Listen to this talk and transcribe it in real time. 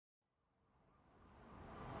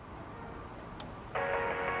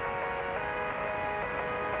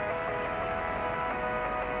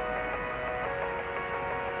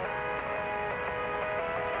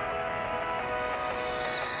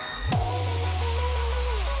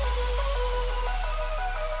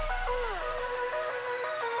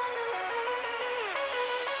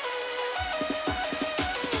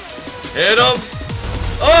Hit him!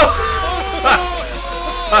 Oh!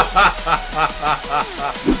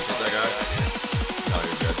 Is that guy? No,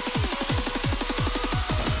 you're good.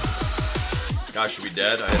 Gosh, should be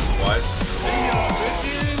dead? I hit him twice.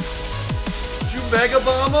 Did you mega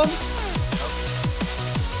bomb him?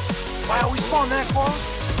 Wow, we spawned that close?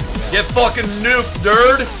 Get fucking nuked,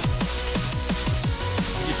 nerd!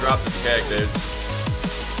 You dropped this keg, dudes.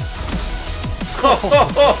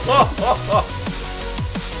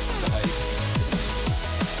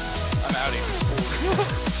 I'm out here.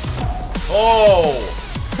 Oh!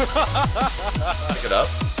 Pick it up.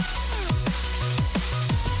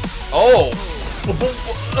 Oh!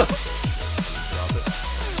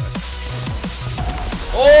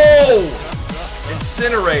 Oh!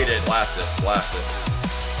 Incinerated. Blast it. Blast it.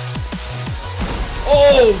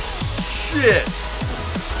 Oh, shit!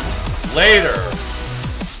 Later.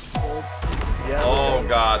 Oh,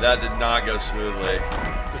 God. That did not go smoothly.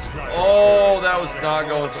 Oh, that was not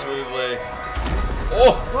going smoothly.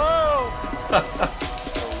 Oh!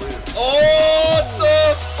 Oh, what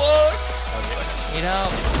the fuck? Need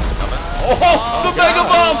help. Oh, the mega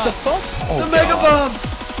bomb! The mega bomb!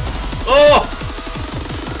 Oh!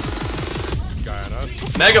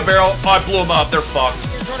 Mega barrel. Oh, I blew them up. They're fucked.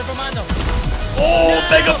 Oh,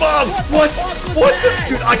 mega bomb! What? What the?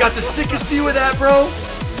 Dude, I got the sickest view of that, bro.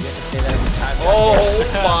 Oh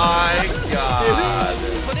my god.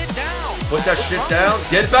 Put it down. Put that shit down.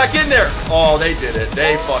 Get it back in there. Oh, they did it.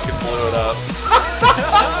 They fucking blew it up.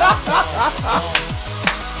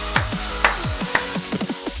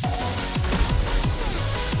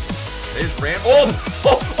 They just ran. Oh!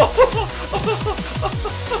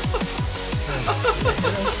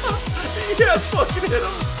 Yeah, fucking hit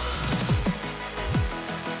him.